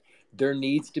that there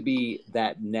needs to be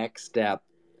that next step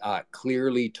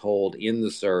clearly told in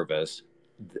the service.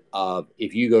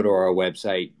 If you go to our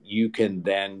website, you can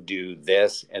then do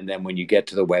this. And then when you get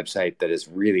to the website, that is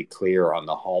really clear on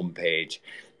the homepage,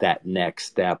 that next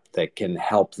step that can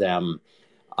help them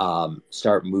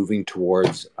start moving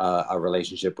towards a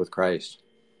relationship with Christ.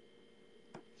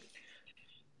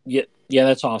 Yeah,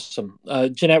 that's awesome.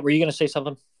 Jeanette, were you going to say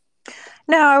something?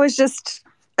 No, I was just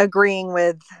agreeing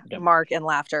with Mark and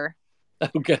laughter. Oh,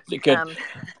 good.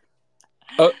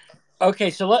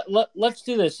 Okay, so let's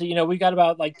do this. So, we got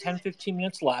about like 10, 15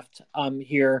 minutes left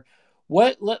here.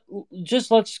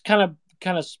 Let's kind of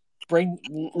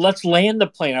let's land the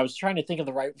plane. I was trying to think of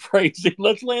the right phrasing.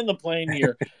 Let's land the plane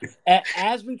here.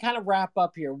 As we kind of wrap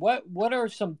up here, what are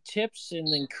some tips and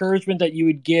encouragement that you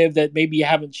would give that maybe you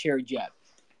haven't shared yet?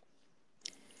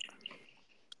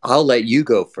 I'll let you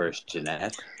go first,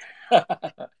 Jeanette.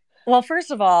 Well, first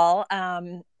of all,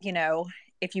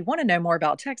 if you want to know more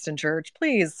about Text in Church,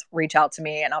 please reach out to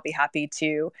me and I'll be happy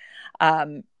to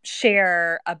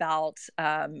share about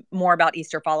more about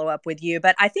Easter follow-up with you.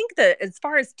 But I think that as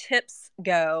far as tips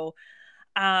go,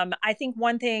 I think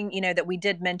one thing, that we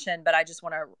did mention, but I just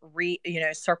want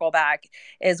to circle back,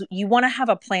 is you want to have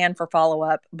a plan for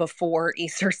follow-up before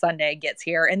Easter Sunday gets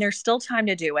here. And there's still time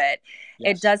to do it.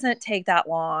 Yes. It doesn't take that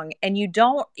long. And you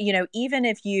don't, even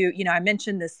if I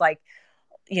mentioned this, like,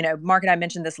 Mark and I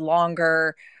mentioned this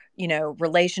longer,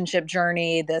 relationship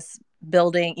journey, this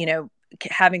building,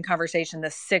 having conversation,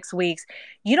 this 6 weeks.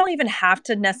 You don't even have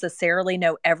to necessarily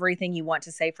know everything you want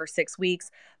to say for 6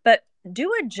 weeks, but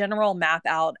do a general map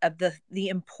out of the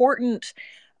important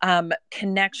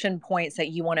connection points that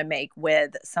you want to make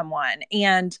with someone.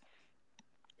 And,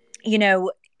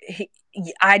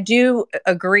 I do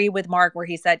agree with Mark where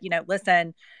he said,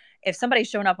 listen, if somebody's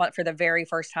showing up for the very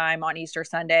first time on Easter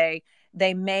Sunday,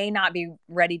 they may not be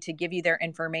ready to give you their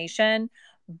information.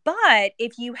 But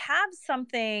if you have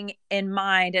something in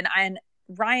mind, and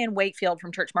Ryan Wakefield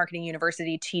from Church Marketing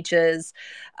University teaches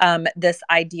this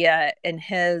idea in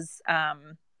his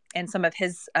in some of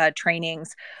his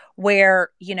trainings, where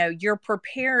you're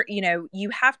prepared. You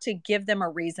have to give them a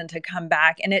reason to come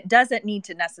back, and it doesn't need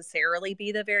to necessarily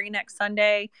be the very next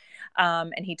Sunday.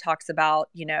 And he talks about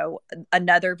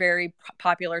another very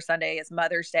popular Sunday is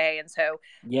Mother's Day, and so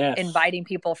inviting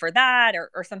people for that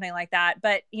or something like that.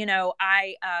 But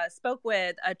I spoke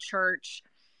with a church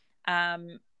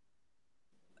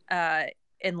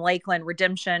in Lakeland,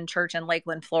 Redemption Church in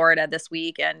Lakeland, Florida this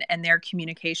week, and their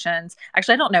communications.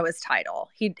 Actually, I don't know his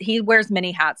title. He wears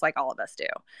many hats like all of us do.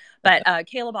 But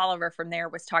Caleb Oliver from there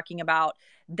was talking about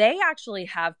they actually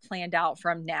have planned out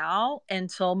from now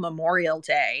until Memorial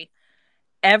Day,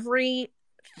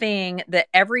 everything that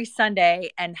every Sunday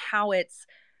and how it's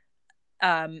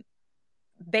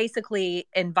basically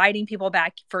inviting people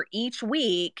back for each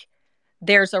week.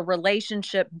 There's a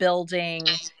relationship building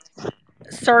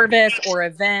service or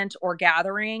event or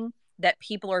gathering that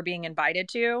people are being invited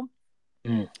to,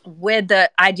 with the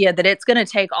idea that it's going to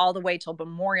take all the way till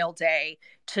Memorial Day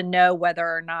to know whether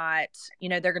or not,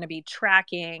 they're going to be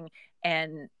tracking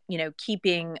and,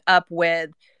 keeping up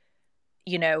with,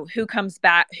 who comes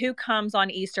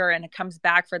on Easter and comes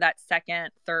back for that second,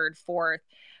 third, fourth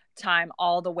time,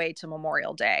 all the way to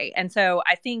Memorial Day. And so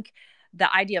I think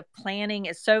the idea of planning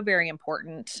is so very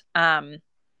important. That's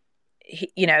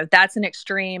an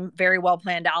extreme, very well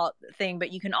planned out thing,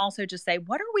 but you can also just say,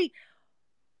 what are we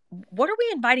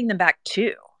inviting them back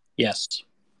to? Yes.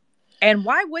 And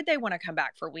why would they want to come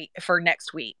back for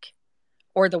next week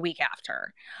or the week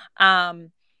after?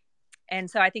 And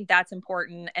so I think that's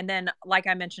important. And then, like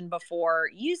I mentioned before,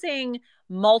 using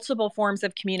multiple forms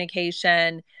of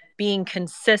communication, being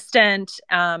consistent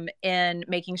in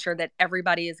making sure that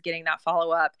everybody is getting that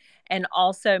follow-up, and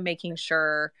also making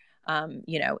sure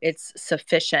it's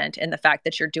sufficient in the fact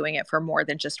that you're doing it for more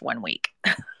than just 1 week.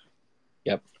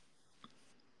 Yep.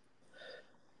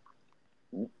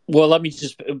 Well, let me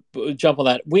just jump on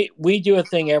that. We do a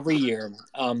thing every year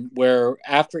where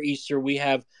after Easter we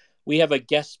have a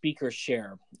guest speaker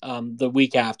share the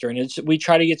week after, and we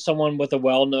try to get someone with a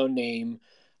well-known name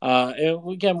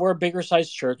And again, we're a bigger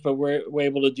sized church, but we're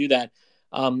able to do that.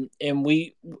 And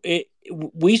we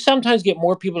sometimes get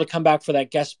more people to come back for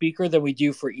that guest speaker than we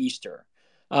do for Easter.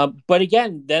 But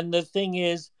again, then the thing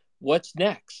is, what's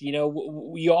next? You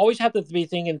know, you always have to be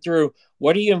thinking through,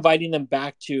 what are you inviting them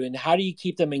back to, and how do you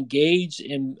keep them engaged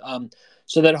in,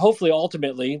 so that hopefully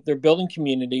ultimately they're building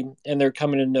community and they're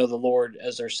coming to know the Lord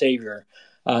as their Savior.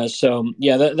 So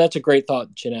yeah, that's a great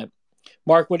thought, Jeanette.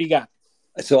 Mark, what do you got?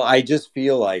 So I just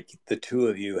feel like the two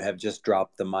of you have just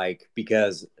dropped the mic,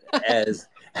 because as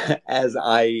as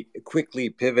I quickly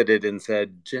pivoted and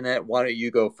said, Jeanette, why don't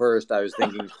you go first? I was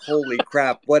thinking, holy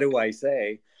crap, what do I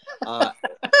say?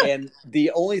 And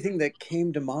the only thing that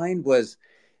came to mind was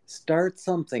start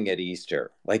something at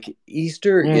Easter. Like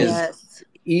Easter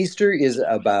is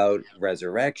about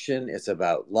resurrection. It's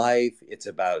about life. It's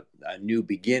about a new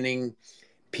beginning.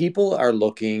 People are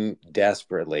looking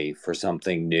desperately for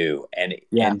something new, and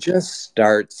just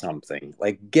start something.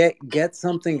 Like get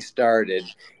something started.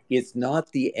 It's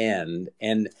not the end.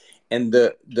 And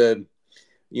the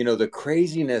the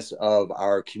craziness of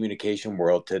our communication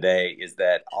world today is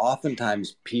that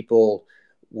oftentimes people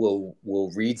will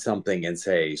read something and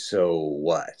say, so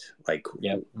what? Like,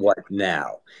 what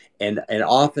now? And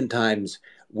oftentimes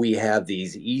we have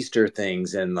these Easter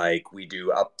things, and like we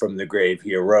do Up From the Grave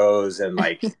He Arose, and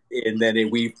like and then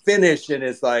we finish and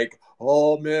it's like,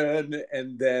 oh man,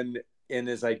 and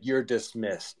it's like, you're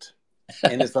dismissed.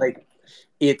 And it's like,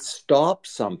 it stops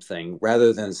something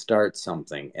rather than start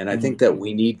something. And I think that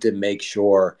we need to make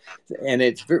sure, and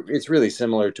it's really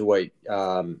similar to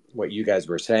what you guys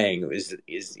were saying, is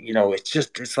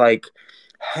it's like,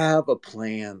 have a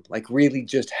plan. Like, really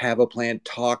just have a plan,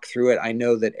 talk through it. I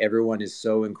know that everyone is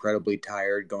so incredibly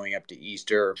tired going up to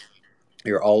Easter.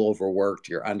 You're all overworked,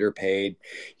 you're underpaid,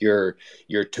 you're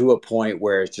to a point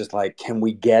where it's just like, can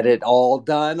we get it all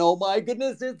done? Oh my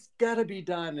goodness, it's got to be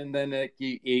done. And then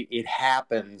it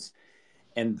happens.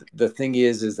 And the thing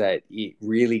is that it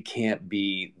really can't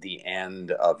be the end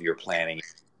of your planning. It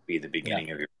can be the beginning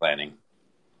of your planning.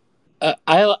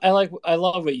 I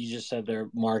love what you just said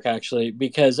there, Mark, actually,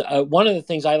 because one of the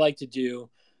things I like to do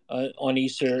on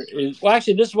Easter is, well,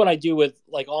 actually, this is what I do with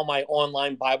like all my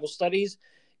online Bible studies,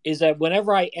 is that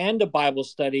whenever I end a Bible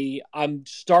study, I'm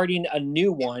starting a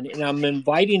new one, and I'm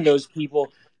inviting those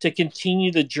people to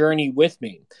continue the journey with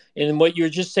me. And what you're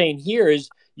just saying here is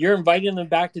you're inviting them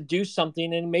back to do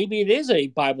something, and maybe it is a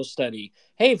Bible study.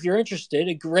 Hey, if you're interested,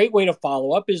 a great way to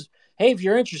follow up is, hey, if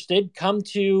you're interested, come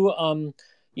to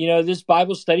this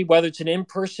Bible study, whether it's an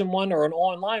in-person one or an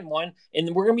online one,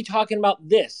 and we're going to be talking about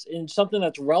this and something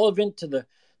that's relevant to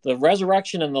the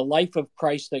resurrection and the life of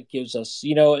Christ that gives us,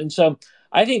 and so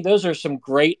I think those are some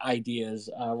great ideas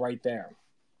right there.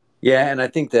 Yeah, and I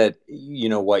think that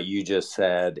what you just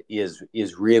said is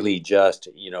really just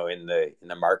in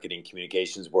the marketing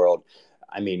communications world.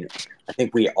 I mean, I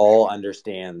think we all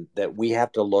understand that we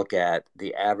have to look at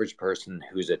the average person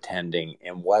who's attending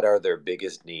and what are their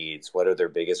biggest needs, what are their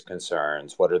biggest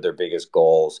concerns, what are their biggest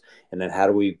goals, and then how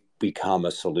do we become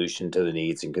a solution to the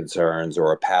needs and concerns,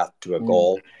 or a path to a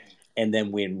goal. And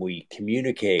then when we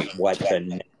communicate what the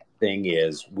next thing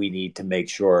is, we need to make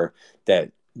sure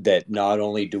that not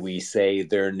only do we say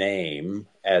their name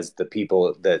as the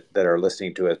people that are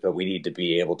listening to us, but we need to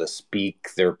be able to speak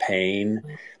their pain.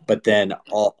 But then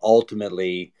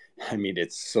ultimately, I mean,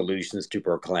 it's solutions to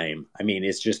proclaim. I mean,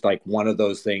 it's just like one of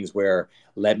those things where,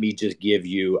 let me just give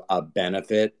you a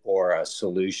benefit or a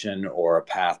solution or a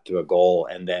path to a goal.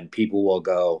 And then people will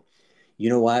go, you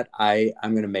know what? I'm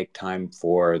going to make time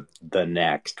for the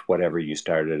next, whatever you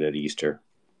started at Easter.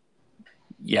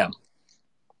 Yeah.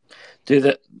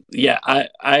 I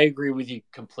agree with you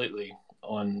completely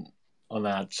on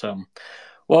that. So,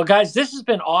 well, guys, this has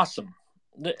been awesome.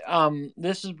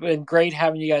 This has been great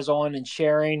having you guys on and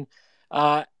sharing.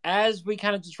 As we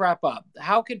kind of just wrap up,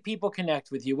 how can people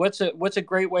connect with you? What's a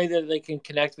great way that they can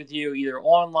connect with you, either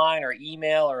online or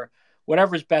email or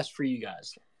whatever's best for you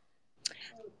guys?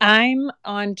 I'm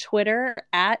on Twitter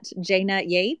at Jana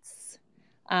Yates.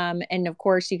 And of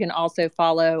course, you can also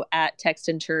follow at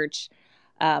Texton Church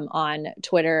on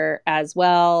Twitter as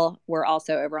well. We're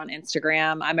also over on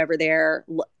Instagram. I'm over there.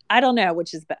 I don't know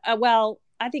which is,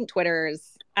 I think Twitter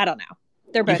is, I don't know.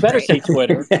 They're both. You better great. say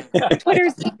Twitter.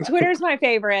 Twitter's my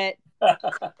favorite.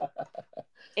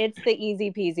 It's the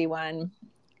easy peasy one.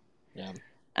 Yeah.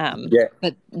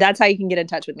 But that's how you can get in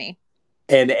touch with me.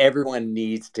 And everyone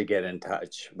needs to get in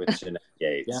touch with Jeanette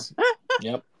Yates.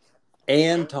 Yep.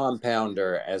 And Tom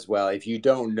Pounder as well. If you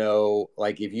don't know,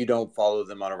 like if you don't follow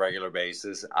them on a regular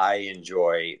basis, I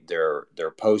enjoy their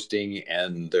posting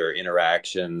and their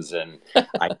interactions, and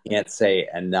I can't say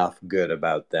enough good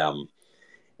about them.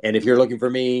 And if you're looking for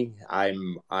me,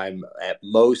 I'm at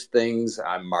most things.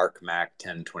 I'm Mark Mac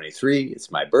 1023.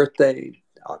 It's my birthday,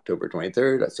 October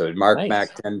 23rd. So Mark Nice. Mac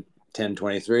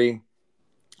 1023.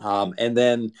 And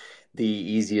then the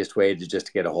easiest way to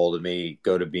just get a hold of me,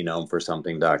 go to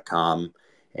beknownforsomething.com,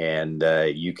 and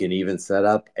you can even set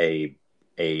up a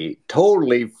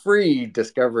totally free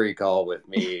discovery call with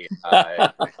me.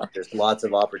 There's lots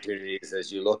of opportunities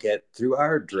as you look at through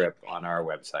our drip on our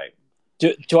website.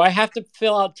 Do I have to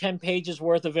fill out 10 pages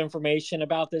worth of information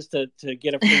about this to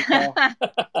get a free call?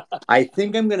 I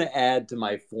think I'm going to add to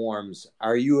my forms,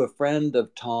 are you a friend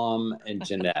of Tom and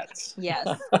Jeanette's? Yes.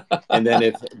 And then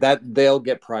if that, they'll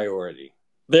get priority.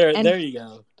 There you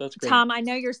go. That's great. Tom, I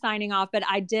know you're signing off, but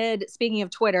I did, speaking of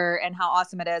Twitter and how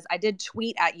awesome it is, I did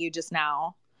tweet at you just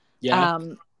now. Yeah.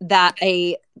 That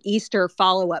a Easter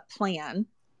follow-up plan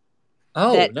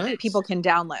that nice. people can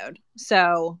download.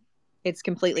 So it's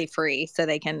completely free. So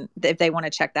they can, if they want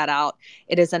to check that out,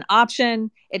 it is an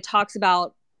option. It talks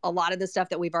about a lot of the stuff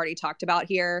that we've already talked about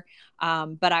here.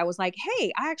 But I was like,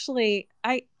 hey,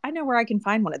 I know where I can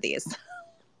find one of these,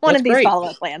 That's these great.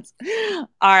 follow-up plans. All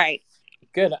right.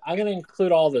 Good. I'm going to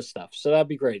include all this stuff. So that'd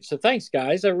be great. So thanks,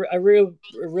 guys. I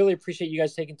really appreciate you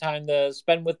guys taking time to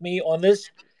spend with me on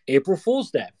this April Fool's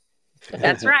Day.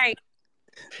 That's right.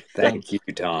 Thank you,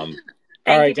 Tom.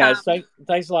 All right, Tom. guys.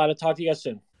 Thanks a lot. I'll talk to you guys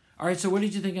soon. All right, so what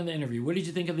did you think of the interview? What did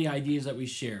you think of the ideas that we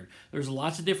shared? There's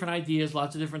lots of different ideas,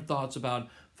 lots of different thoughts about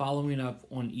following up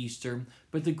on Easter.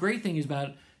 But the great thing is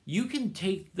about you can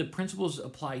take the principles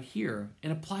applied here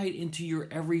and apply it into your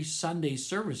every Sunday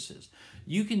services.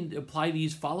 You can apply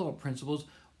these follow-up principles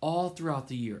all throughout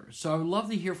the year. So I would love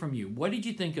to hear from you. What did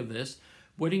you think of this?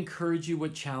 What encouraged you?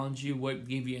 What challenged you? What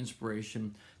gave you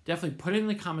inspiration? Definitely put it in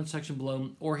the comment section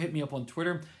below or hit me up on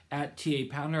Twitter at @TA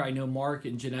Pounder. I know Mark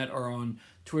and Jeanette are on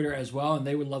Twitter as well, and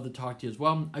they would love to talk to you as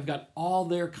well. I've got all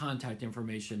their contact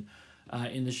information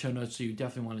in the show notes, so you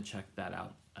definitely want to check that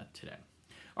out today.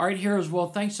 All right, heroes.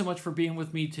 Well, thanks so much for being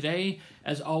with me today.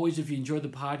 As always, if you enjoyed the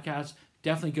podcast,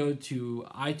 definitely go to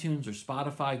iTunes or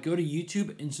Spotify. Go to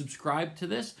YouTube and subscribe to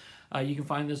this. You can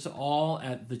find this all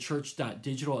at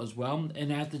thechurch.digital as well.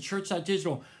 And at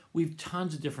thechurch.digital, we have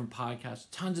tons of different podcasts,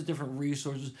 tons of different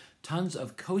resources, tons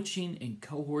of coaching and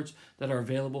cohorts that are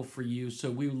available for you. So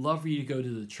we would love for you to go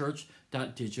to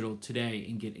thechurch.digital today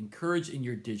and get encouraged in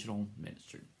your digital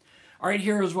ministry. All right,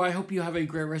 heroes, well, I hope you have a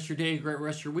great rest of your day, a great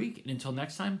rest of your week. And until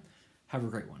next time, have a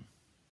great one.